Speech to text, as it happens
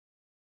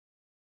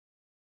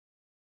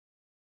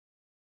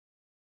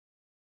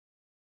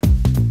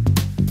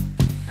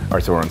All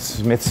right, so we're on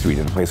Smith Street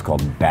in a place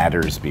called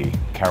Battersby,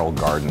 Carroll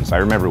Gardens. I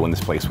remember when this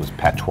place was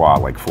patois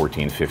like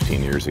 14,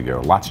 15 years ago.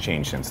 Lots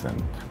changed since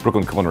then.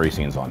 Brooklyn culinary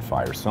scene's on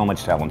fire. So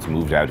much talent's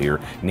moved out here.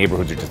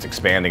 Neighborhoods are just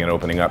expanding and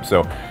opening up.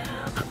 So,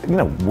 you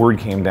know, word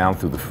came down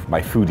through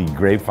my foodie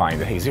grapevine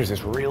that, hey, there's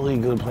this really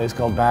good place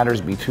called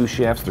Battersby. 2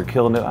 chefs, they're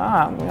killing it.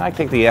 I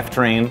take the F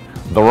train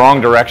the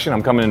wrong direction.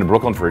 I'm coming into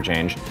Brooklyn for a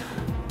change.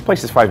 The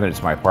place is 5 minutes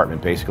to my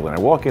apartment, basically, and I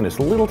walk in this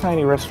little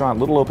tiny restaurant,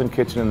 little open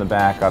kitchen in the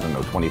back, I don't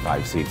know,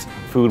 25 seats.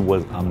 Food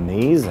was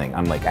amazing.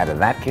 I'm like, out of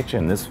that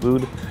kitchen, this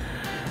food?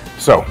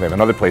 So, they have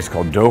another place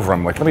called Dover.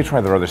 I'm like, let me try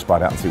their other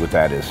spot out and see what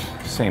that is.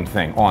 Same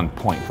thing, on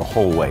point the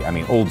whole way. I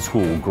mean, old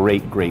school,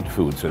 great, great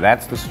food. So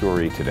that's the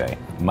story today.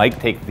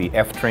 Mike takes the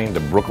F train to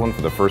Brooklyn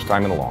for the first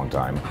time in a long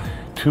time.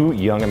 2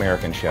 young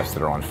American chefs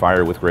that are on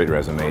fire with great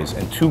resumes,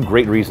 and 2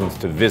 great reasons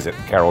to visit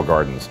Carroll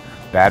Gardens,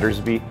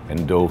 Battersby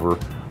and Dover.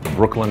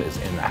 Brooklyn is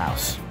in the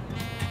house.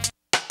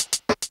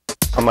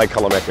 I'm Mike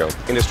Colameco,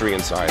 industry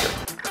insider.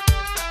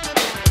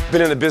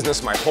 Been in the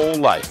business my whole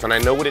life, and I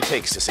know what it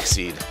takes to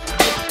succeed.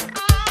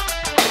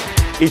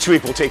 Each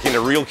week we'll take you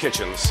into real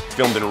kitchens,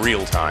 filmed in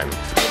real time.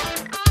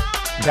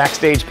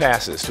 Backstage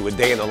passes to a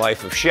day in the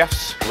life of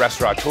chefs,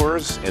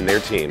 restaurateurs, and their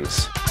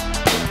teams.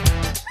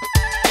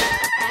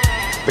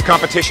 The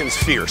competition's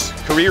fierce.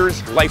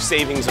 Careers, life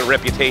savings, and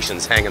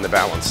reputations hang in the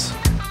balance.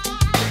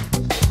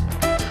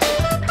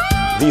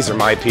 These are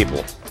my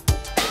people,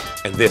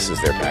 and this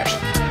is their passion.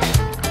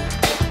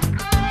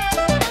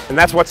 And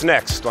that's what's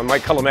next on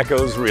Mike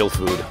Colameco's Real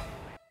Food.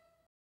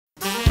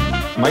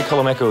 Mike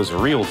Colameco's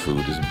Real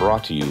Food is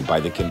brought to you by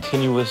the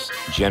continuous,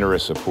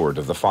 generous support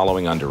of the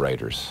following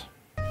underwriters.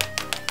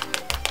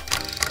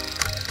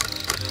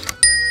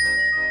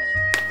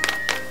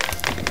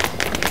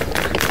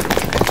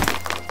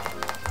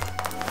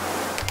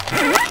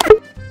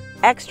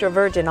 Extra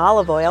virgin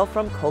olive oil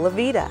from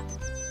Colavita,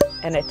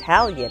 an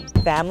Italian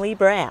family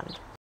brand.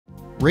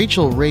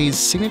 Rachel Ray's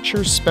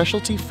signature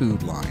specialty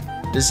food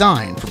line,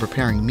 designed for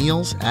preparing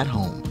meals at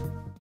home.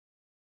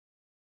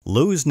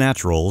 Lou's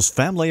Naturals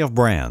family of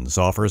brands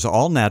offers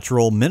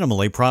all-natural,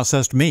 minimally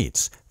processed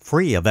meats,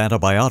 free of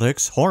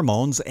antibiotics,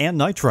 hormones, and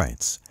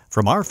nitrates.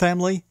 From our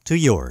family to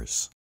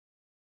yours.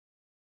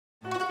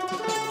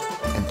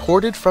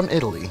 Imported from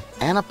Italy,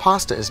 Anna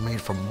Pasta is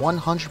made from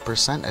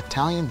 100%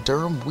 Italian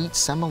durum wheat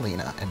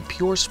semolina and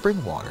pure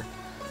spring water,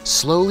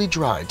 slowly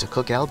dried to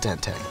cook al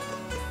dente.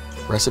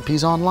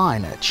 Recipes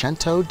online at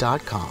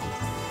cento.com.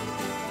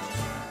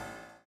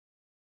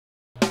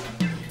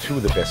 2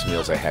 of the best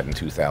meals I had in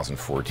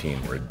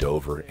 2014 were at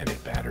Dover and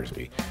at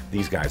Battersby.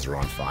 These guys are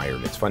on fire,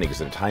 and it's funny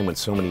because at a time when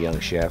so many young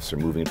chefs are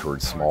moving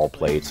towards small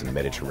plates and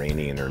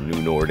Mediterranean or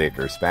New Nordic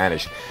or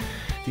Spanish,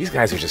 these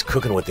guys are just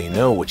cooking what they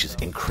know, which is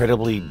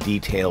incredibly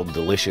detailed,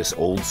 delicious,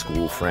 old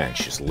school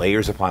French. Just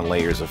layers upon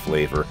layers of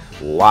flavor,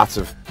 lots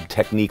of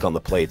technique on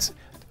the plates.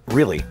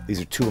 Really,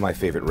 these are 2 of my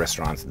favorite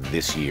restaurants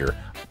this year.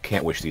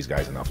 Can't wish these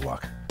guys enough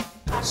luck.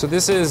 So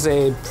this is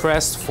a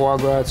pressed foie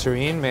gras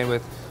terrine made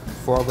with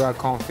foie gras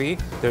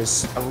confit.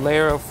 There's a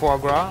layer of foie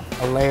gras,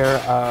 a layer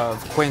of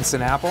quince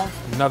and apple,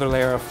 another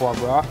layer of foie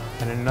gras,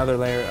 and another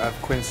layer of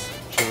quince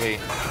chili.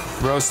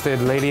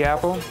 Roasted lady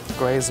apple,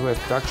 glazed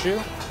with duck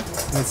jus.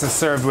 And this is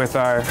served with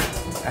our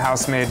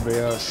house-made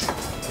brioche.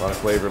 A lot of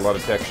flavor, a lot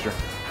of texture.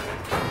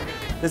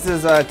 This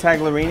is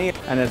tagliarini,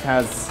 and it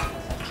has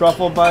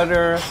truffle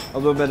butter, a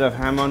little bit of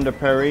hamon de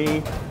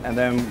Paris, and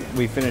then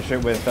we finish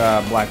it with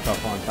black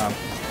truffle on top.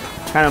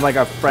 Kind of like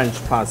a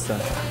French pasta.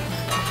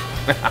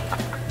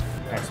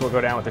 Next we'll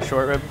go down with the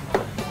short rib.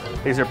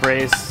 These are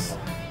braised,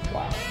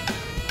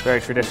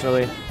 very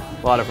traditionally,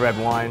 a lot of red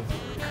wine.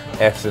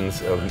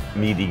 Essence of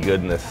meaty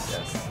goodness.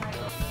 Yes.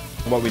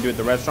 What we do at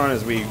the restaurant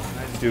is we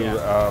do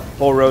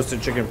whole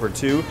roasted chicken for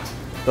 2.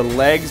 The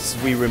legs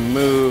we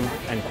remove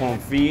and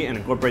confit and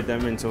incorporate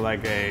them into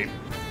like a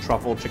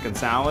truffle chicken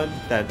salad.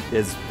 That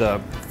is the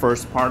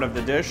first part of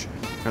the dish.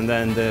 And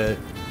then the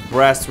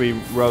breast we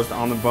roast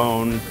on the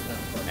bone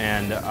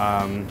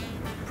and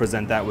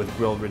present that with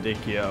grilled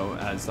radicchio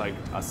as like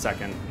a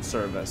second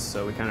service.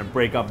 So we kind of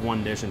break up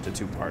one dish into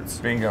 2 parts.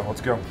 Bingo,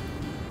 let's go.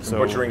 So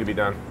butchering to be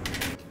done.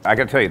 I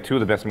gotta tell you, 2 of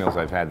the best meals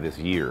I've had this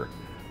year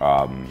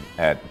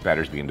at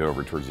Battersby and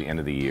Dover towards the end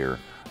of the year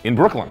in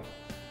Brooklyn.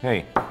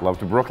 Hey, love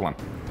to Brooklyn.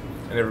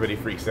 And everybody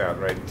freaks out,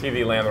 right?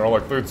 TV land, they're all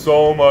like, there's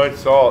so much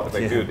salt. It's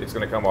like, dude, it's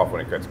gonna come off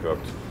when it gets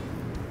cooked.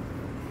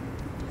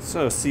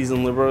 So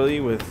season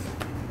liberally with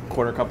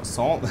 1/4 cup of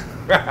salt.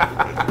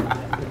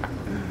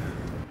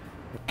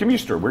 Give me your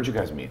story, where'd you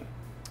guys meet?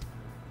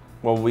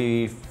 Well,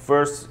 we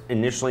first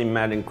initially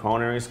met in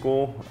culinary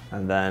school,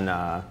 and then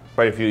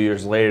quite a few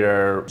years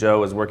later, Joe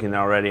was working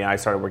there already. I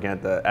started working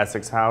at the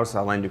Essex House,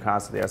 Alain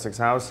Ducasse at the Essex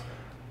House,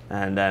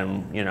 and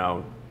then, you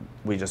know,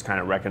 we just kind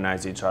of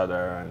recognized each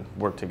other and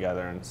worked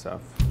together and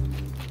stuff.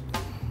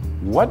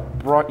 What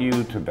brought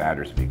you to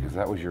Battersby? Because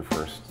that was your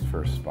first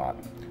spot.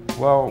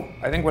 Well,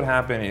 I think what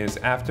happened is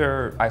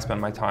after I spent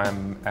my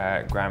time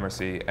at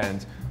Gramercy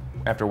and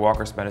after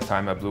Walker spent his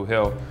time at Blue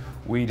Hill,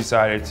 we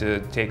decided to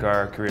take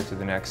our career to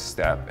the next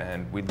step,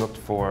 and we looked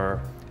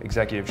for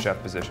executive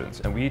chef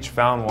positions, and we each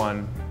found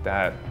one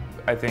that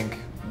I think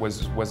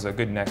was a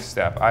good next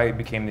step. I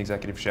became the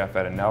executive chef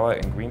at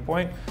Anella in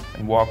Greenpoint,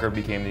 and Walker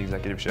became the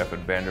executive chef at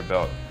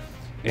Vanderbilt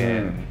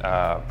in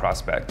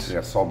Prospect.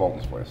 Yeah, Saul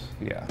Bolton's place.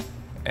 Yeah.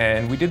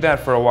 And we did that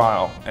for a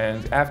while,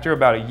 and after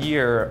about a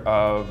year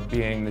of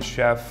being the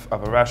chef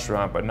of a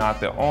restaurant but not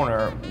the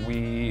owner,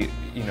 we,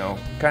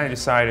 kind of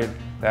decided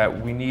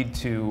that we need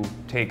to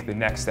take the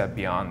next step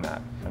beyond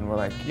that. And we're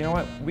like, you know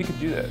what, we could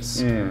do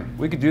this.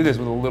 We could do this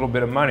with a little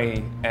bit of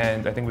money,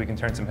 and I think we can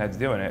turn some heads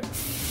doing it.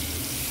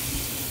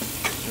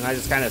 And I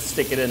just kind of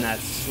stick it in that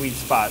sweet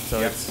spot, so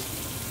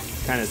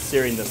it's kind of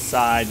searing the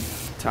side.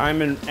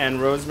 Thyme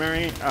and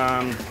rosemary,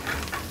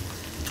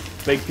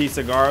 big piece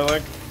of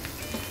garlic.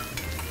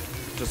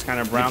 Just kind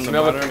of brown the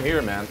butter. Smell it from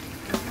here, man.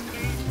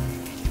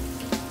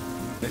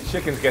 The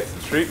chicken's getting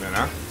the treatment,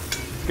 huh?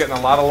 It's getting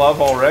a lot of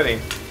love already.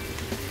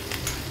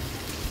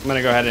 I'm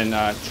gonna go ahead and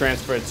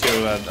transfer it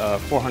to a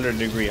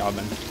 400-degree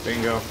oven.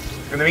 Bingo.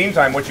 In the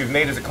meantime, what you've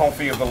made is a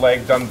confit of the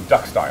leg done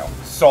duck style.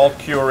 Salt,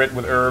 cure it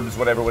with herbs,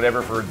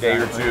 whatever, for a day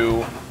or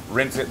two.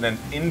 Rinse it, and then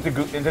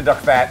into duck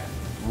fat,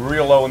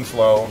 real low and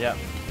slow. Yep.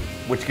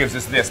 Which gives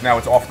us this. Now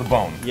it's off the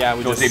bone. Yeah,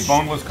 so it's a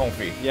boneless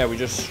confit. Yeah, we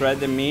just shred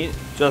the meat.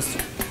 Just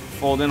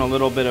fold in a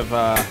little bit of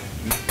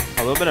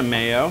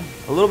mayo,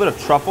 a little bit of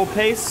truffle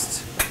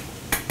paste,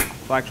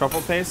 black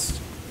truffle paste,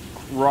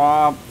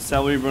 raw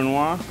celery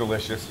brunoise.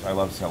 Delicious. I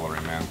love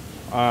celery, man.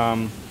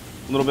 A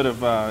little bit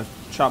of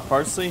chopped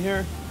parsley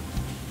here,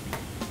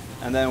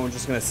 and then we're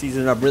just gonna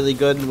season it up really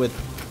good with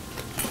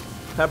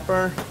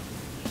pepper,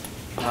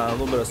 a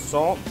little bit of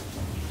salt,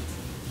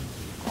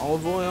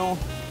 olive oil,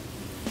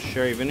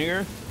 sherry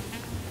vinegar.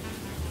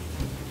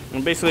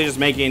 I'm basically just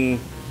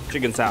making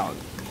chicken salad.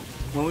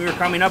 When we were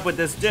coming up with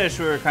this dish,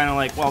 we were kind of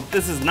like, well,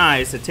 this is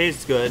nice, it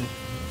tastes good,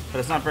 but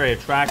it's not very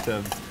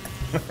attractive.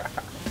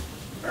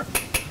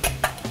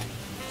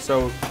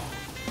 So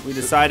we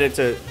decided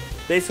to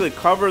basically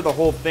cover the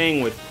whole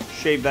thing with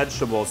shaved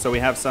vegetables. So we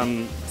have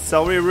some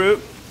celery root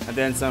and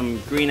then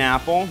some green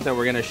apple that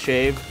we're gonna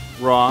shave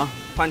raw,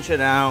 punch it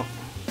out.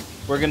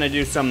 We're gonna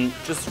do some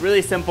just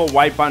really simple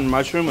white button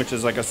mushroom, which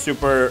is like a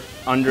super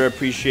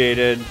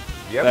underappreciated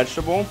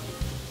vegetable.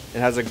 It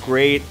has a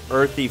great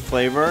earthy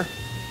flavor.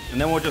 And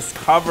then we'll just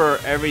cover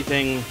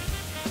everything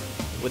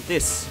with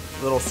this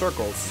little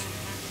circles.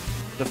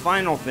 The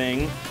final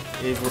thing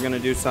is we're gonna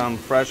do some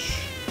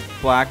fresh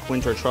black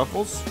winter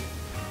truffles.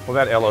 Well,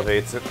 that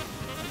elevates it.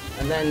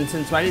 And then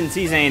since I didn't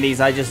season any of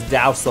these, I just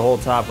doused the whole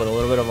top with a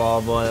little bit of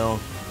olive oil,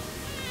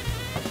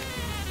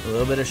 a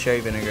little bit of sherry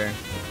vinegar,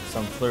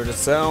 some fleur de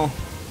sel,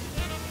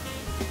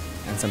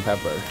 and some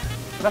pepper.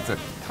 That's a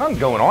ton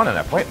going on in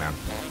that plate, man.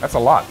 That's a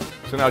lot.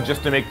 So now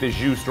just to make the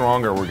jus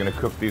stronger, we're gonna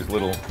cook these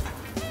little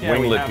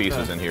winglet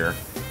pieces in here.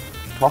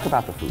 Talk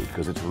about the food,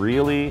 because it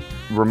really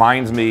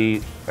reminds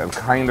me of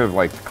kind of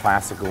like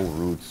classical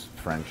roots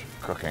French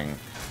cooking,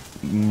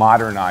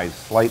 modernized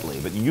slightly,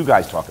 but you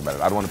guys talk about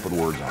it. I don't want to put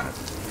words on it.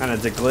 Kind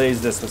of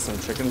deglaze this with some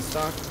chicken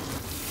stock.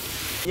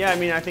 Yeah, I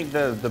mean, I think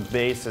the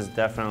base is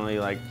definitely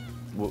like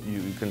what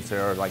you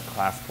consider like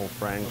classical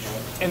French.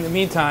 In the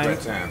meantime,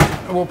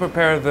 we'll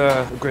prepare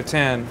the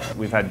gratin.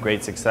 We've had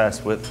great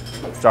success with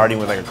starting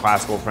with like a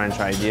classical French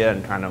idea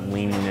and kind of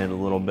leaning it a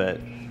little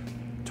bit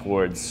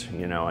towards,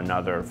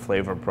 another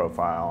flavor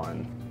profile,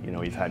 and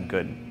we've had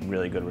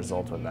really good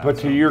results with that. But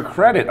to your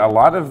credit, a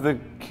lot of the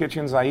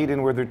kitchens I eat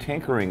in where they're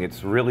tinkering,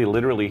 it's really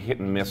literally hit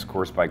and miss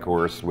course by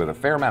course with a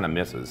fair amount of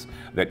misses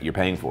that you're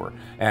paying for.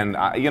 And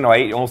I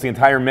ate almost the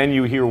entire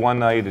menu here one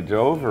night at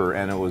Dover,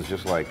 and it was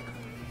just like,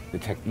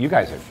 you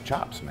guys have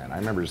chops, man. I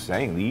remember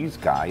saying these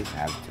guys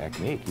have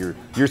technique.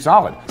 You're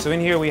solid. So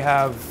in here we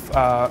have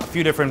a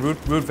few different root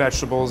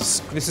vegetables.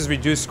 This is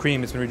reduced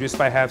cream. It's been reduced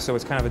by half, so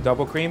it's kind of a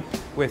double cream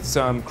with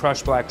some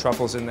crushed black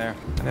truffles in there.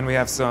 And then we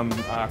have some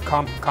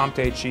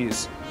Comté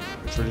cheese,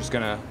 which we're just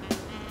gonna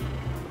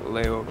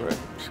lay over it.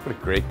 What a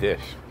great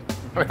dish.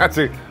 I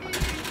mean,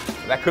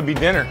 that could be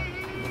dinner.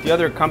 The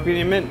other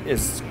accompaniment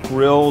is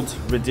grilled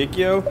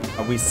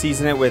radicchio. We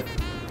season it with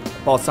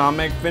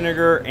balsamic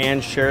vinegar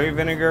and sherry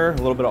vinegar, a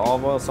little bit of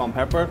olive oil, salt and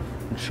pepper,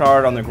 and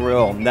charred on the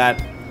grill. That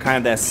kind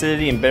of the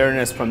acidity and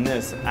bitterness from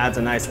this adds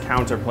a nice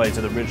counterplay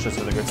to the richness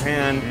of the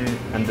gratin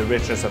and the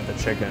richness of the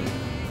chicken.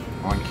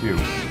 On cue.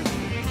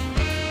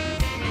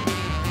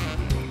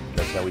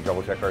 That's how we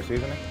double check our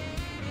seasoning?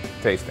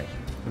 Tasting.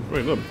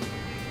 Very good.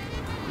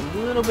 A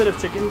little bit of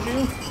chicken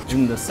jus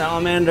and the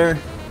salamander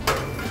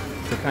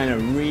to kind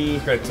of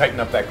It's gonna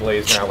tighten up that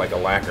glaze now like a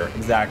lacquer.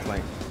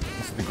 Exactly.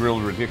 This is the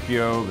grilled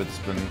radicchio that's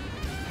been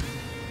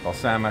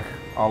balsamic,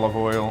 olive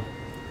oil.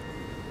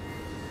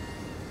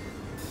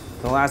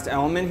 The last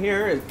element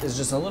here is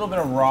just a little bit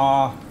of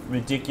raw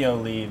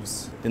radicchio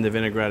leaves in the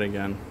vinaigrette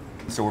again.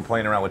 So we're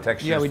playing around with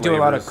textures. Yeah, we do a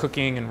lot of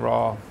cooking and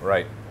raw.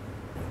 Right.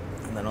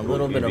 And then a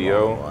little bit of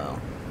olive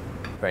oil.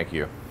 Thank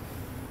you.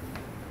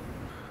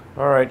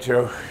 All right,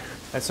 Joe.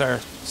 That's our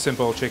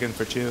simple chicken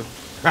for two.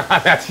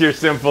 That's your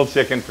simple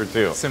chicken for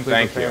two. Simply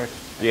Thank prepared.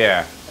 you.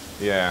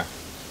 Yeah.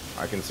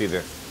 I can see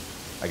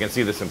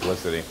the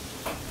simplicity.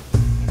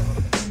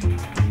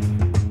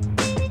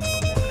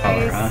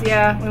 color, huh?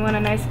 Yeah, we want a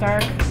nice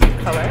dark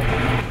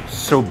color.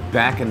 So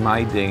back in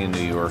my day in New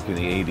York in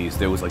the 80s,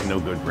 there was like no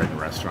good bread in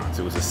restaurants.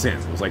 It was a sin.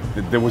 It was like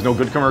there was no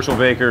good commercial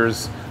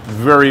bakers.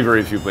 Very,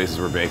 very few places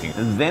were baking.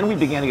 And then we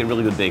began to get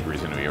really good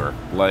bakeries in New York,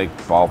 like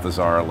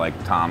Balthazar, like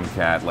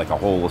Tomcat, like a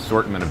whole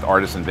assortment of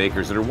artisan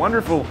bakers that are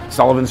wonderful.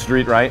 Sullivan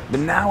Street, right? But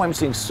now I'm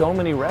seeing so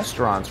many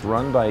restaurants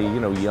run by, you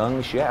know,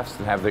 young chefs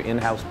that have their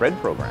in-house bread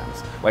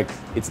programs. Like,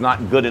 it's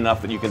not good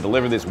enough that you can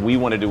deliver this. We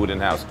want to do it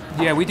in-house.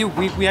 Yeah, we do.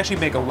 We actually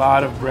make a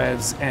lot of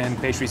breads and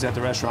pastries at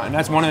the restaurant, and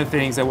that's one of the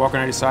things that Walker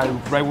and I decided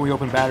right when we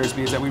opened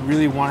Battersby is that we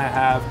really want to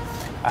have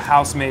a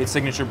house-made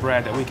signature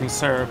bread that we can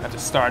serve at the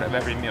start of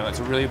every meal. It's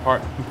a really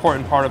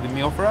important part of the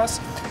meal for us,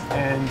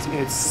 and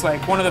it's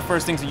like one of the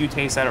first things that you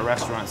taste at a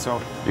restaurant.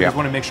 So we just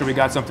want to make sure we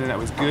got something that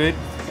was good,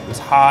 it was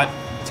hot,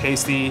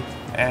 tasty,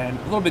 and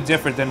a little bit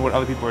different than what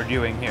other people are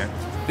doing here.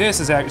 This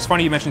is it's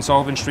funny you mentioned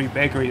Sullivan Street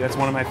Bakery. That's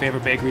one of my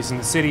favorite bakeries in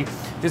the city.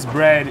 This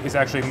bread is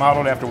actually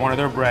modeled after one of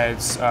their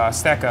breads,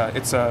 stecca.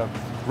 It's a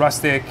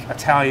rustic,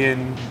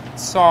 Italian,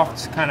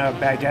 soft, kind of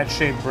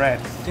baguette-shaped bread.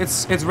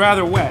 It's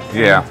rather wet.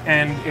 Yeah.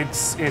 And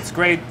it's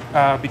great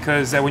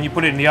because when you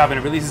put it in the oven,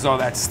 it releases all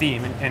that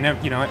steam.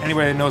 And you know,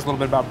 anybody that knows a little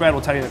bit about bread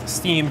will tell you that the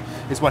steam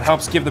is what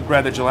helps give the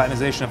bread the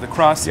gelatinization of the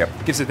crust.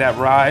 Yep. Gives it that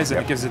rise,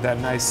 and it gives it that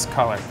nice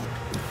color.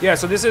 Yeah,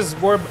 so this is,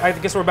 I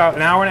guess we're about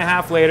an hour and a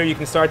half later. You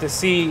can start to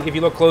see, if you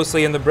look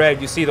closely in the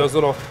bread, you see those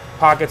little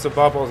pockets of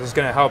bubbles. It's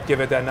going to help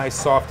give it that nice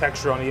soft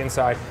texture on the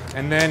inside.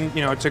 And then,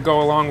 you know, to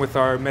go along with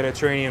our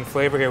Mediterranean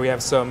flavor here, we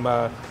have some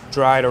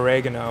dried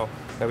oregano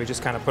that we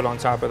just kind of put on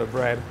top of the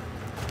bread.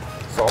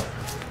 Salt?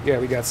 Yeah,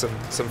 we got some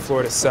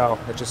fleur de sel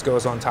that just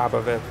goes on top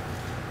of it.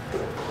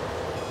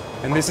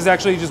 And this is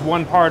actually just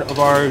one part of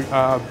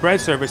our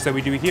bread service that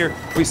we do here.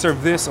 We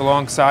serve this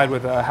alongside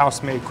with a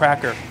house-made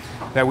cracker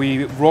that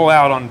we roll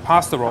out on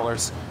pasta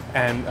rollers,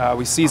 and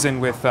we season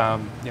with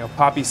you know,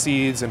 poppy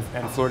seeds and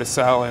fleur de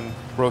sel and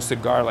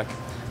roasted garlic,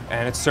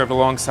 and it's served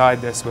alongside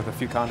this with a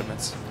few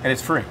condiments. And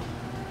it's free.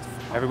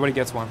 Everybody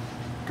gets one.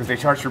 Because they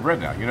charge for bread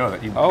now, you know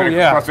that. You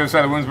yeah. Cross the other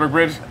side of the Williamsburg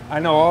Bridge.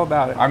 I know all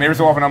about it. I'm here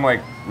so often, I'm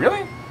like,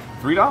 really?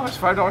 $3,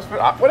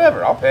 $5,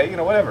 whatever, I'll pay, you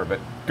know, whatever. But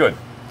good,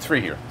 it's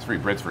free here. It's free,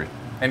 bread's free,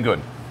 and good.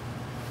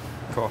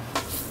 Cool.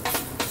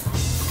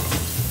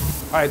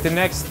 All right, the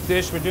next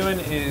dish we're doing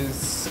is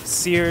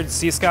seared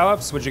sea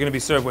scallops, which are going to be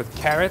served with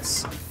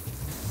carrots.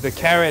 The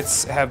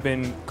carrots have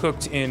been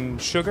cooked in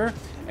sugar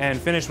and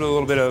finished with a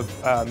little bit of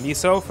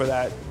miso for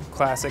that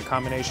classic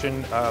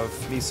combination of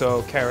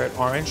miso, carrot,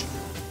 orange.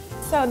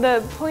 So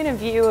the point of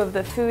view of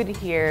the food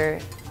here,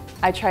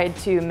 I tried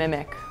to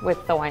mimic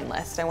with the wine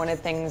list. I wanted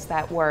things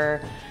that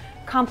were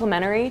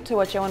complementary to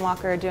what Joe and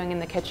Walker are doing in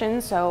the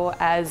kitchen. So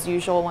as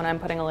usual, when I'm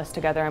putting a list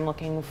together, I'm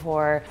looking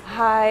for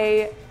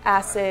high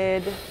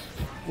acid,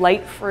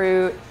 light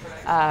fruit,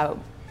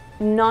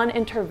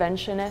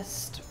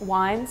 non-interventionist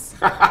wines.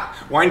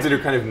 Wines that are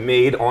kind of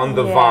made on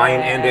the vine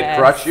and at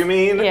crush, you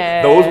mean?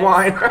 Yes. Those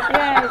wines?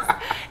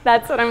 Yes,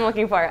 that's what I'm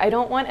looking for. I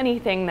don't want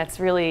anything that's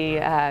really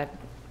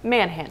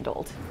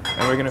manhandled.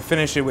 And we're gonna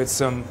finish it with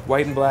some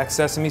white and black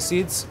sesame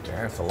seeds.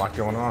 Yeah, it's a lot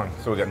going on.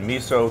 So we got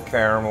miso,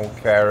 caramel,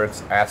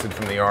 carrots, acid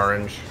from the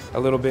orange. A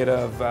little bit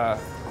of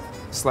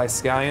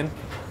sliced scallion.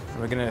 And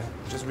we're gonna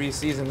just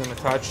re-season them a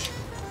touch.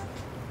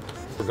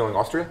 We're going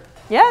Austria?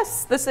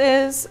 Yes, this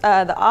is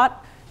the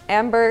Ott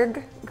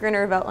Amberg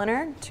Grüner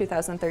Veltliner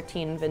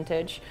 2013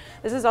 vintage.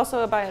 This is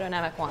also a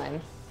biodynamic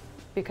wine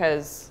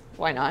because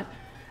why not?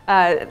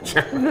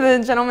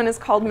 The gentleman is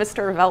called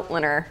Mr.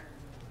 Veltliner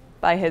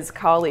by his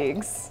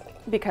colleagues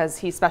because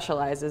he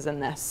specializes in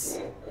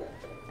this.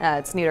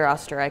 It's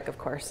Niederösterreich, of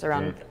course,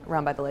 around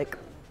by the lake.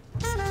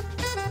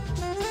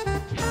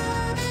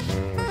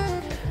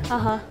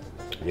 Uh-huh.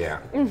 Yeah.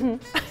 Mm-hmm.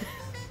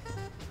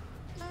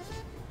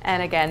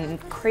 And again,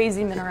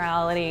 crazy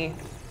minerality,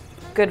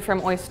 good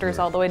from oysters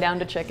all the way down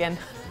to chicken.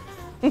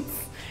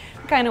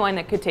 Kind of wine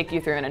that could take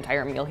you through an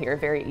entire meal here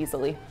very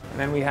easily. And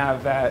then we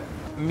have that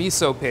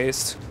miso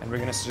paste, and we're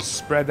gonna just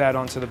spread that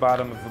onto the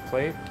bottom of the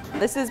plate.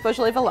 This is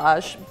Beaujolais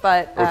Village,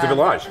 but it's a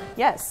Village.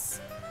 Yes,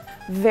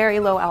 very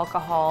low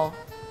alcohol,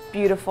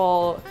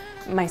 beautiful.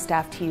 My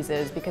staff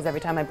teases because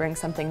every time I bring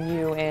something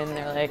new in,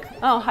 they're like,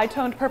 "Oh,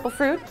 high-toned purple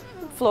fruit,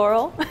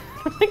 floral."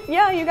 Like,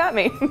 yeah, you got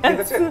me.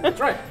 That's it.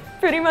 That's right.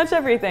 Pretty much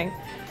everything.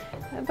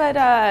 But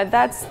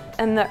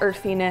and the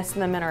earthiness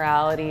and the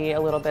minerality, a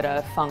little bit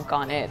of funk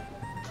on it.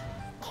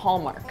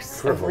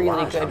 Hallmarks of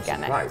really good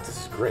gimmick. Right,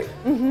 this is great.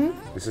 Mm-hmm.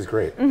 This is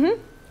great. Mm-hmm.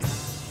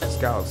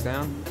 Scallops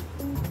down.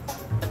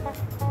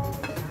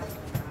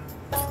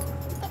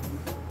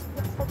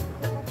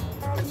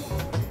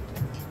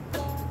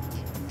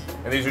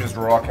 And these are just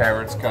raw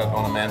carrots cut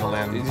on a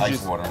mandolin,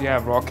 ice water.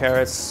 Yeah, raw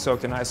carrots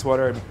soaked in ice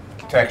water.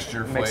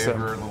 Texture, Makes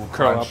flavor, a little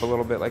curl crunch. up a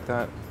little bit like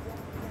that.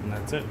 And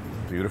that's it.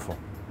 Beautiful.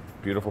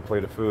 Beautiful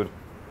plate of food.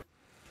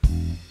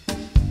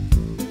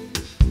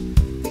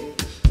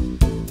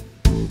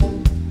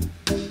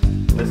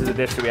 This is a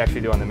dish that we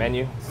actually do on the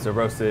menu. It's a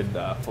roasted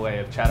fillet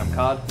of Chatham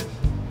cod.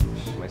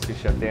 My sous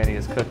chef Danny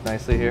has cooked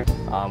nicely here.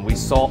 We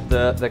salt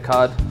the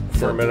cod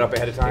Firm it up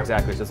ahead of time?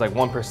 Exactly. So it's like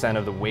 1%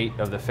 of the weight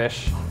of the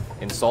fish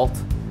in salt.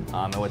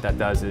 And what that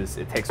does is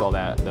it takes all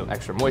the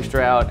extra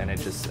moisture out, and it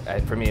just,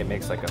 for me, it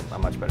makes like a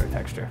much better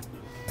texture.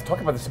 Talk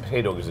about this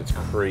potato because it's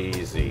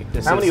crazy.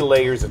 How many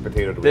layers of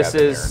potato do we have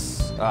in This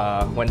is,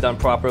 when done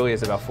properly,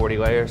 is about 40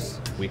 layers.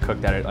 We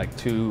cook that at like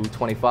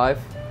 225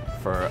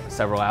 for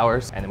several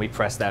hours, and then we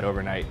press that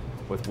overnight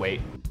with weight.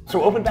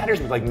 So open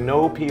Battersby, like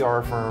no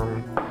PR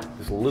firm,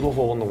 this little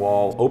hole in the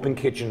wall, open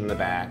kitchen in the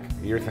back.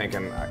 You're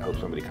thinking, I hope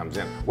somebody comes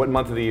in. What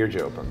month of the year did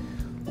you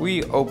open?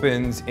 We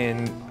opened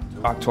in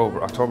October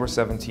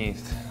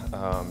 17th,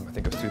 I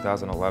think it was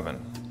 2011.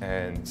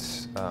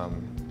 And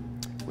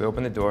we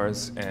opened the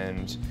doors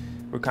and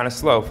we're kind of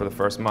slow for the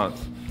first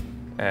month.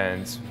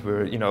 And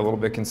we're, a little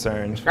bit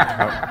concerned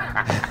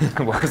about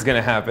what was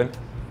gonna happen.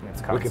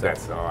 Look at that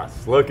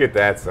sauce. Look at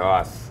that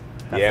sauce.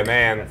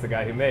 Man. That's the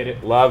guy who made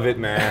it. Love it,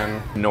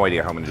 man. No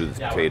idea how I'm gonna do this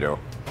potato,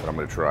 but I'm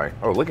gonna try.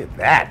 Oh, look at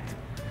that.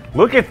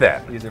 Look at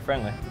that. User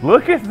friendly.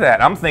 Look at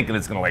that. I'm thinking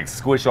it's gonna like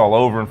squish all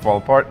over and fall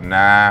apart.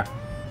 Nah,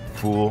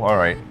 fool. All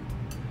right.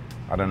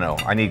 I don't know.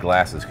 I need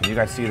glasses. Can you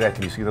guys see that?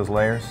 Can you see those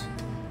layers?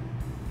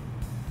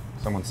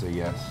 Someone say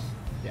yes.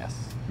 Yes.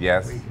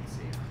 Yes. We can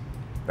see it.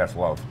 That's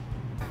love.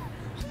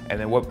 And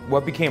then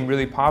what became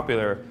really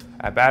popular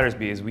at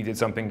Battersby is we did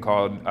something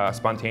called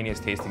spontaneous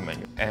tasting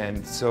menu.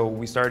 And so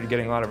we started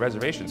getting a lot of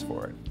reservations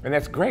for it. And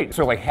that's great.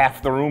 So like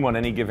half the room on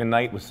any given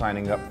night was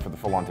signing up for the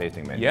full-on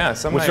tasting menu. Yeah,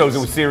 some which nights. shows it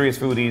was serious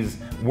foodies.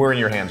 We're in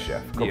your hands,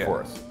 chef. Cook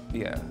for us.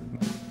 Yeah.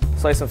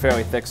 Slice them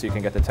fairly thick so you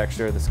can get the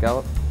texture of the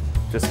scallop.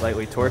 Just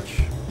lightly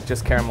torch.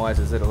 Just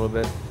caramelizes it a little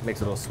bit, makes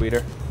it a little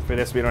sweeter. For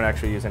this, we don't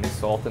actually use any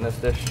salt in this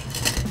dish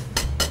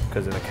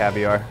because of the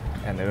caviar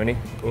and the uni.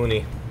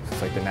 Uni. So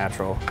it's like the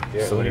natural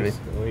Yeah, salinity.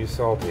 Uni's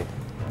salty.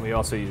 We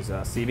also use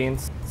sea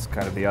beans. It's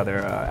kind of the other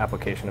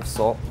application of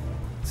salt.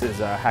 This is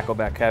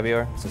hackleback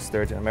caviar. This is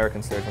sturgeon,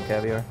 American sturgeon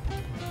caviar.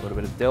 A little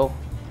bit of dill.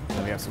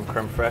 Then we have some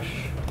creme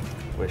fraiche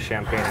with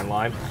champagne and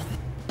lime.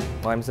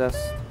 Lime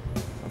zest.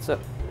 That's it.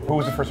 Who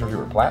was the first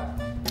reviewer? Platt?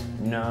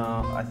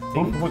 No, I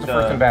think. Who was the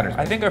first in Battersby?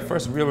 I think our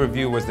first real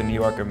review was the New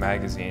Yorker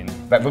magazine.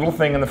 That little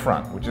thing in the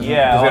front, which is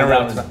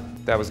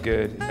That was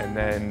good. And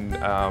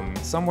then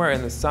somewhere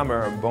in the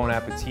summer, Bon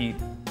Appetit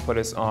put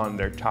us on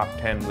their top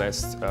 10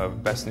 list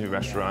of best new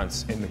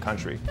restaurants in the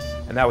country.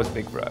 And that was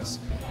big for us.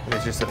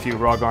 There's just a few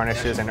raw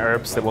garnishes and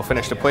herbs that we'll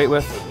finish the plate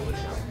with.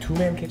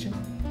 Two-man kitchen?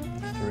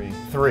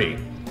 Three.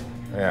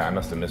 Yeah, I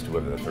must have missed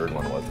whoever the third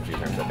one was a few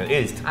times. It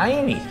is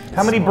tiny.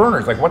 How many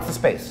burners? Like, what's the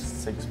space?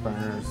 6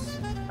 burners.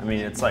 I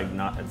mean, it's like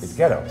not. It's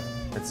ghetto.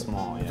 It's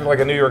small. Yeah. It's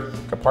like a New York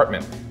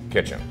apartment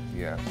kitchen.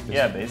 Yeah.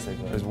 Yeah,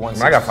 basically. There's one.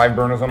 I got 5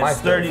 burners on my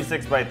stove.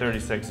 36 by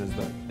 36 is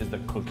the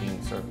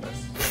cooking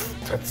surface.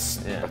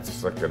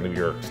 That's like a New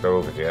York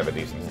stove if you have a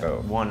decent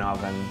stove. 1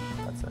 oven.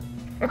 That's it.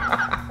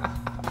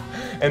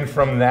 And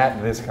from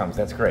that, this comes.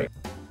 That's great.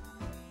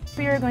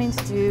 We are going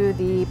to do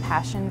the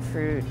passion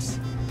fruit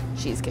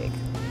cheesecake,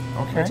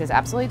 which is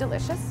absolutely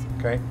delicious.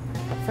 Okay.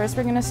 First,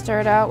 we're going to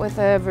start out with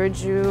a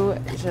verjus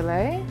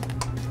gelée.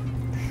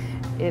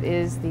 It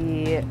is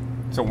the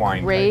It's a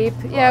wine grape,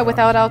 type.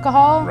 without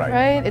alcohol, Right,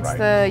 right? It's right.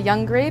 the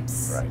young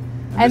grapes. Right.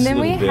 And then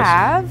we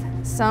have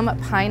some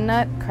pine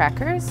nut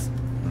crackers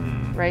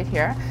right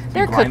here.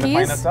 They're grind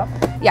cookies. the pine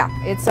nuts up? Yeah,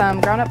 it's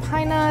ground up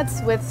pine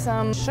nuts with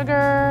some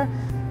sugar.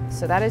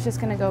 So that is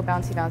just gonna go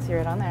bouncy, bouncy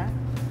right on there.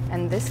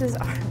 And this is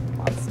our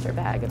monster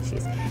bag of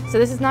cheese. So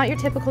this is not your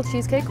typical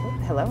cheesecake. Oh,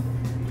 hello.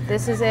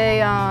 This is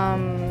a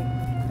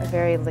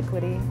very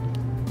liquidy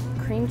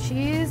cream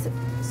cheese,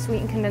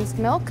 sweetened condensed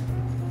milk,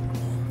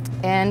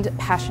 and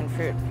passion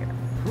fruit here.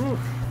 Ooh.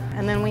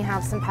 And then we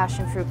have some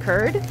passion fruit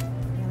curd.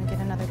 And we get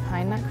another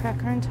pine nut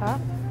cracker on top.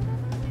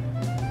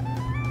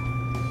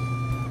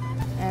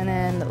 And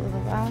then the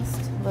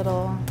last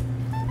little.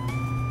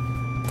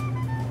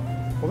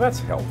 Well, that's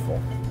helpful,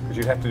 because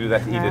you'd have to do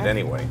that to eat it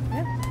anyway.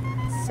 Yep,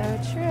 so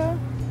true.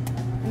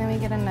 And then we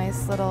get a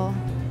nice little.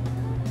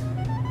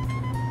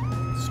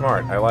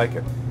 Smart, I like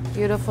it.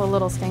 Beautiful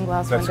little stained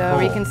glass That's window.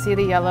 cool. We can see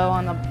the yellow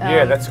on the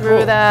that's through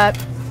cool. that.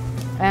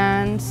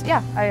 And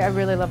yeah, I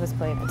really love this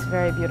plate. It's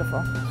very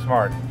beautiful.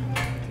 Smart.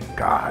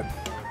 God.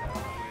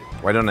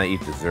 Why don't I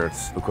eat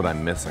desserts? Look what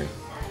I'm missing.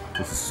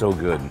 This is so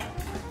good.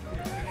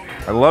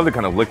 I love the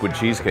kind of liquid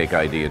cheesecake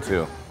idea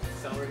too.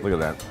 Look at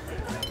that.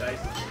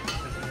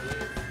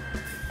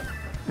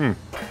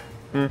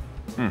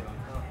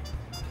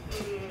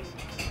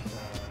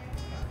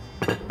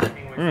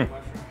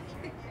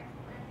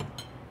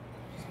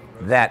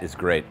 That is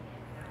great.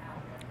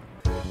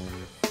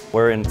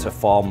 We're into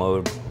fall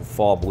mode,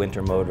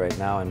 fall-winter mode right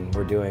now, and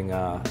we're doing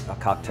a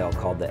cocktail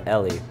called the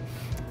Ellie,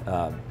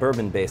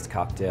 bourbon-based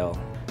cocktail.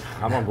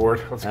 I'm on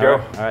board. Let's go.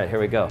 All right, here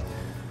we go.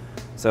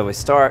 So we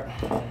start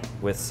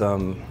with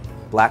some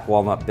black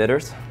walnut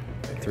bitters,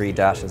 3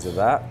 dashes of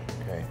that.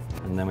 Okay.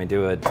 And then we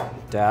do a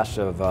dash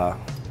of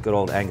good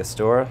old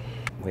Angostura.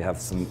 We have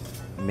some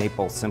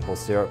maple simple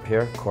syrup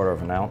here,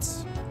 1/4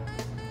 ounce.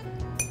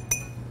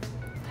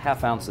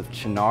 1/2 ounce of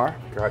Cynar.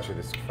 Gotcha,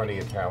 this funny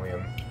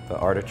Italian. the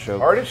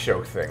artichoke.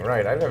 Artichoke thing,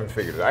 right? I haven't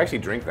figured it. I actually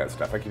drink that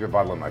stuff. I keep a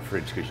bottle in my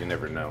fridge because you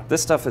never know.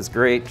 This stuff is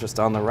great just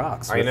on the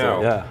rocks. I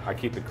know. Yeah. I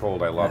keep it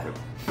cold. I love it.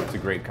 It's a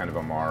great kind of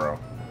Amaro.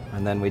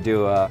 And then we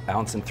do 1 3/4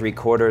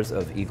 ounces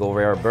of Eagle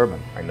Rare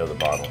bourbon. I know the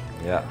bottle.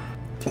 Yeah.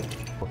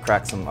 We'll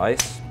crack some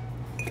ice.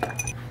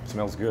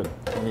 Smells good.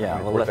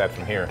 Yeah, we'll let that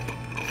from here.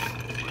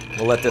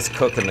 We'll let this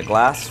cook in the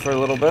glass for a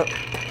little bit.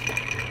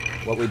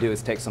 What we do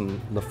is take some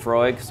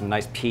Lefroy, some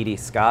nice peaty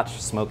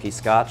scotch, smoky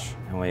scotch,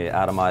 and we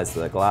atomize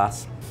the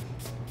glass.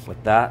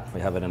 With that,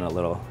 we have it in a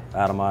little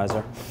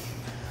atomizer.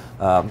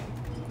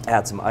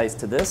 Add some ice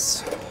to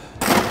this.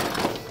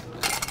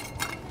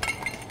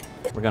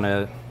 We're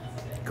gonna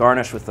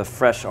garnish with the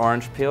fresh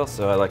orange peel,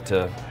 so I like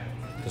to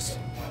just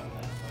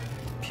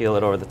peel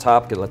it over the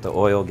top, let the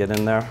oil get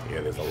in there.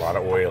 Yeah, there's a lot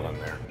of oil in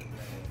there.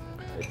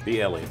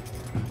 The Ellie.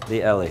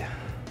 The Ellie,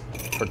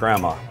 for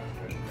Grandma.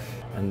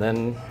 And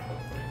then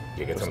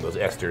you get some of those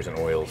esters and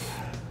oils.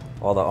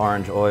 All the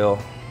orange oil,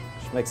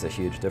 which makes a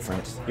huge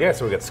difference. Yeah,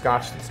 so we got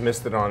scotch that's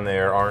misted on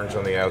there, orange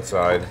on the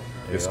outside.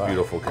 This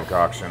beautiful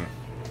concoction.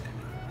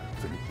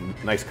 It's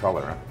a nice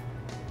color, huh?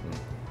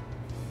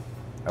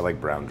 I like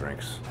brown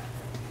drinks.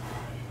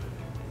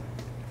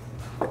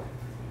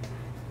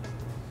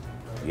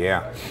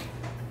 Yeah.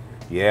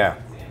 Yeah.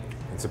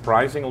 And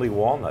surprisingly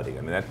walnutty.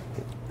 I mean,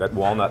 that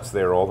walnut's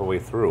there all the way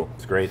through.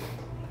 It's great.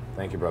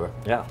 Thank you, brother.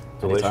 Yeah.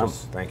 Delicious.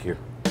 Anytime. Thank you.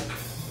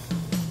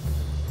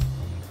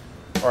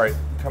 All right,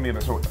 tell me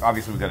about, so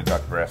obviously we've got a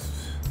duck breast.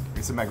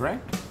 Is it Magret?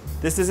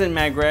 This isn't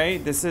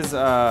Magret. This is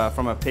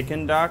from a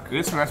Pekin duck.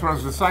 That's what I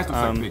was, the size looks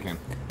like Pekin.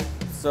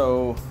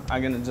 So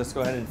I'm gonna just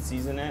go ahead and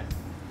season it.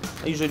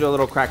 I usually do a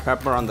little cracked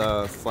pepper on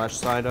the flesh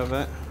side of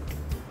it.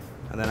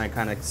 And then I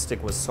kind of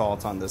stick with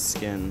salt on the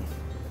skin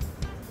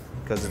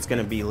because it's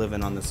gonna be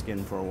living on the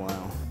skin for a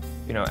while.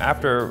 You know,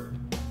 after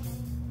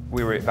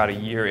we were about a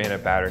year in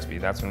at Battersby,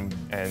 that's when,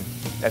 and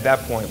at that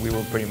point we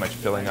were pretty much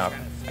filling up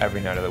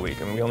every night of the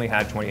week. I mean, we only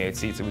had 28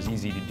 seats. It was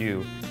easy to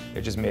do.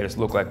 It just made us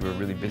look like we were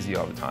really busy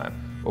all the time.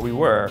 But we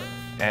were,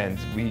 and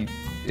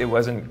it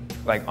wasn't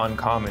like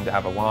uncommon to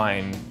have a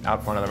line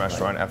out front of the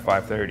restaurant at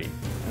 5:30.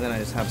 And then I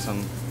just have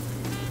some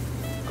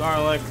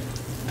garlic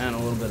and a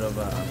little bit of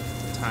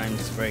thyme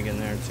sprig in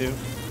there too.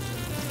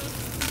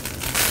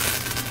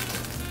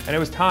 And it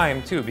was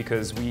time too,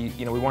 because we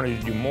wanted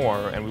to do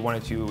more, and we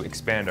wanted to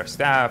expand our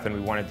staff, and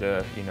we wanted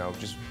to,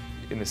 just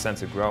in the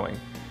sense of growing.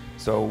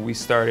 So we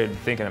started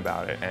thinking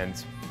about it, and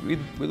we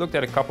looked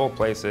at a couple of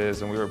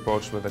places, and we were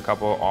approached with a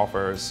couple of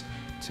offers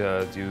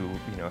to do,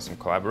 some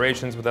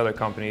collaborations with other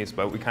companies,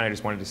 but we kind of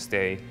just wanted to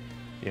stay,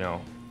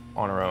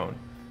 on our own.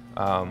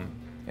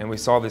 And we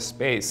saw this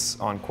space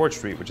on Court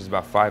Street, which is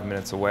about 5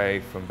 minutes away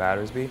from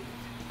Battersby,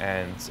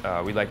 and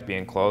we liked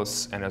being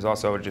close. And there's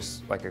also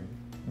just like a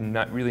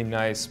really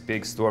nice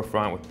big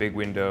storefront with big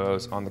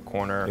windows on the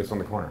corner. It's on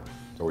the corner.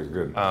 It's always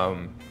good.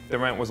 The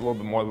rent was a little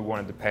bit more than we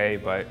wanted to pay,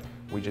 but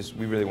we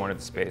really wanted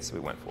the space, so we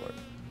went for it.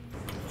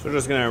 So we're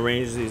just gonna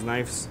arrange these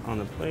knives on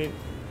the plate.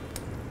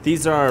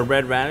 These are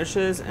red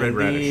radishes, and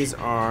these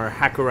are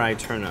Hakurei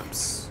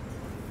turnips,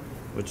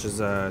 which is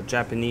a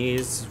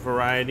Japanese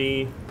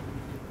variety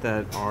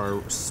that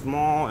are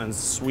small and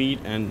sweet,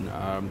 and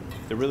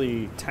they're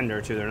really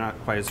tender too. They're not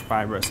quite as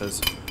fibrous as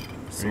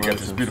some you got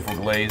this beautiful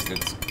glaze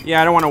that's...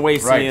 Yeah, I don't want to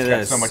waste any of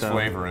this. It's got so much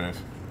flavor in it.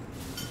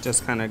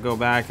 Just kind of go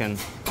back and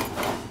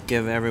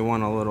give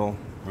everyone a little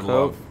coat.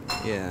 Love.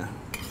 Yeah.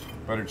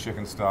 Buttered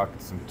chicken stock,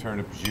 some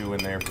turnip jus in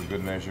there for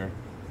good measure.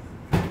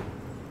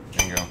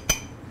 Bingo.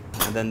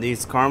 And then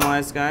these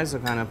caramelized guys are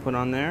kind of put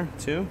on there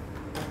too.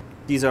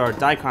 These are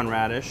daikon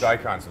radish.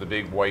 Daikon, so the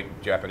big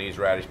white Japanese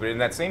radish, but in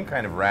that same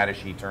kind of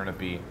radishy,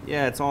 turnipy.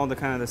 Yeah, it's all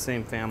kind of the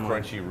same family.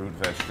 Crunchy root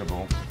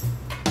vegetable.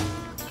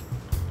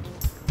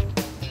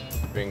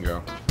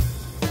 Bingo.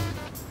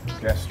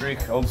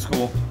 Gastrique, old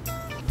school.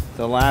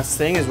 The last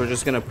thing is we're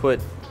just gonna put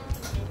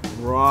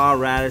raw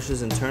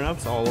radishes and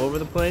turnips all over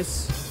the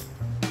place.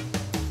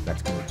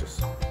 That's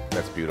gorgeous.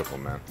 That's beautiful,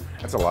 man.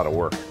 That's a lot of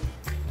work.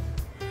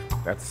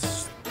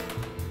 That's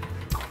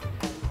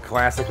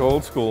classic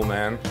old school,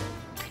 man.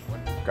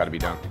 Got to be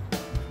done.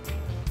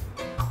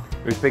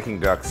 We're picking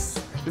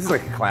ducks. This is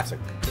like a classic.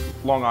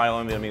 Long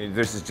Island, I mean,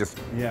 this is just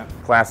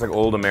classic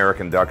old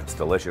American duck. It's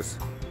delicious.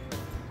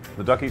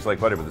 The duck eats like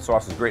butter, but the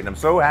sauce is great. And I'm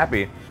so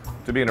happy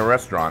to be in a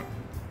restaurant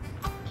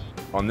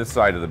on this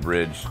side of the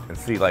bridge and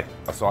see like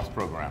a sauce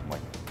program,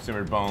 like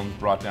simmered bones,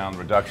 brought down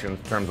reductions,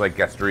 terms like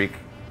gastrique.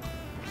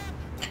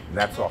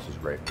 That sauce is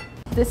great.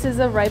 This is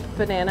a ripe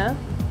banana.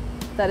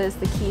 That is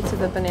the key to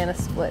the banana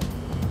split.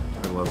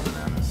 I love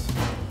bananas.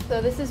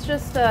 So this is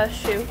just a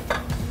choux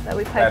that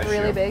we pipe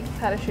really big.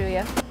 Pat a choux,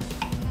 yeah.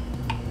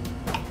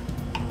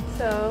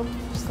 So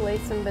just lay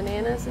some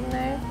bananas in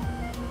there.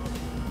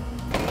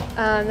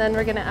 And then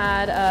we're gonna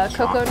add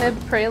cocoa nib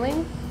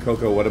praline.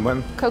 Cocoa what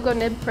again? Cocoa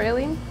nib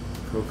praline.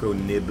 Cocoa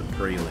nib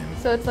praline.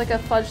 So it's like a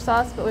fudge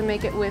sauce, but we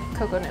make it with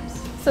cocoa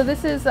nibs. So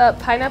this is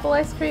pineapple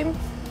ice cream,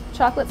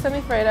 chocolate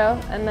semifreddo,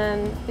 and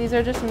then these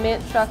are just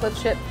mint chocolate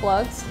chip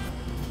plugs.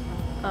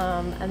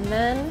 And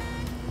then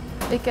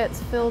it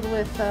gets filled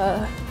with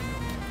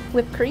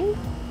whipped cream.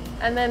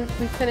 And then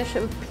we finish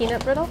it with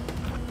peanut brittle.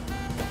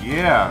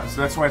 Yeah,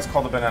 so that's why it's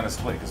called a banana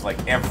split, because like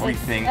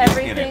everything It's is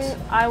in everything it.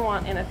 I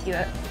want in a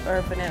peanut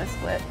or banana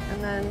split.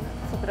 And then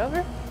flip it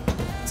over.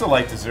 It's a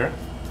light dessert.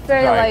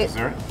 Very Diet light.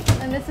 dessert.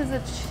 And this is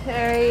a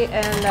cherry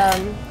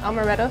and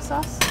amaretto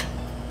sauce.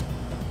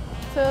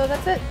 So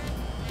that's it.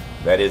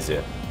 That is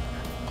it.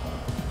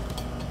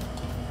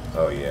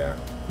 Oh yeah.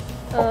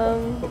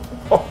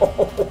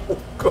 Oh,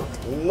 good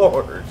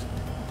Lord.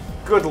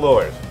 Good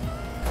Lord.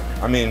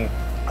 I mean,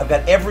 I've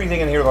got everything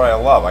in here that I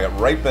love. I got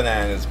ripe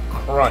bananas,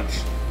 crunch,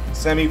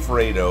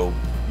 semi-Fredo,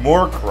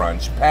 more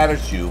crunch,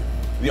 patachoux.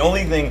 The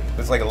only thing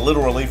that's like a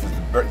little relief is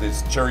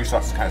this cherry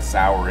sauce is kind of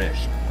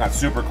sour-ish, not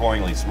super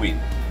cloyingly sweet.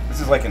 This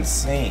is like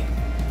insane.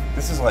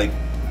 This is like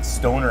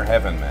stoner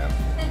heaven, man.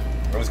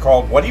 It was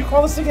called, what do you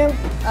call this again?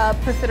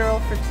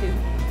 Profiterole for two.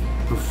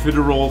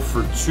 Profiterole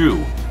for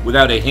two,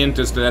 without a hint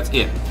as to that's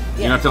it.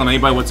 You're not telling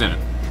anybody what's in it.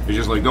 You're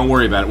just like, don't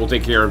worry about it, we'll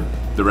take care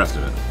of the rest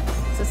of it.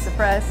 It's a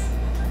surprise.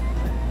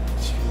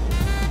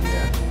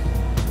 Yeah.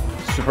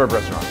 Superb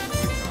restaurant.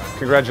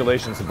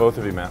 Congratulations to both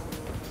of you, man.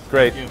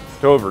 Great.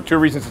 Dover. 2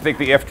 reasons to take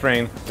the F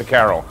train to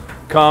Carroll.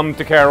 Come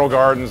to Carroll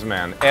Gardens,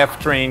 man. F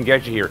train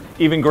gets you here.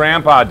 Even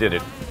Grandpa did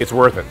it. It's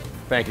worth it.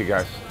 Thank you,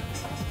 guys.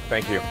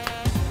 Thank you.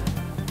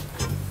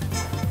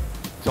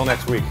 Till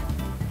next week.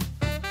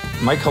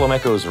 Mike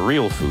Colameco's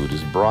Real Food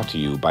is brought to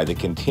you by the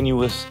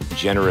continuous,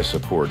 generous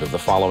support of the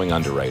following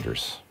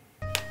underwriters.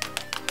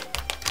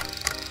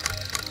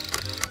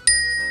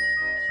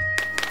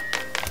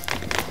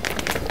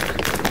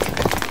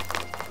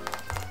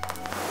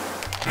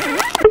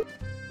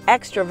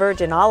 Extra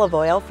virgin olive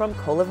oil from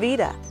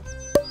Colavita,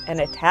 an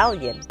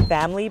Italian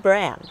family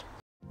brand.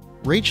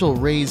 Rachel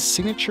Ray's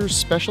signature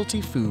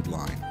specialty food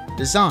line,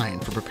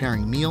 designed for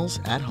preparing meals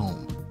at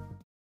home.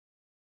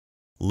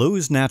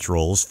 Lou's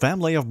Naturals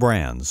family of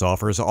brands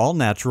offers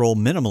all-natural,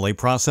 minimally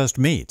processed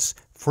meats,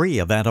 free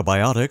of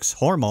antibiotics,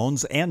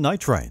 hormones, and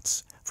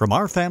nitrates. From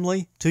our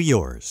family to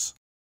yours.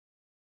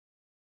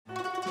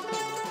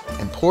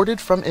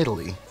 Imported from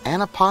Italy,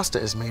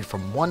 Anapasta is made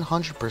from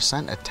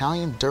 100%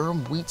 Italian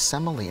durum wheat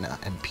semolina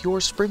and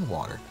pure spring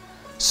water,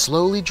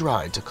 slowly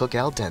dried to cook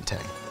al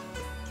dente.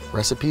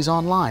 Recipes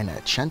online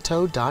at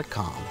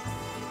cento.com.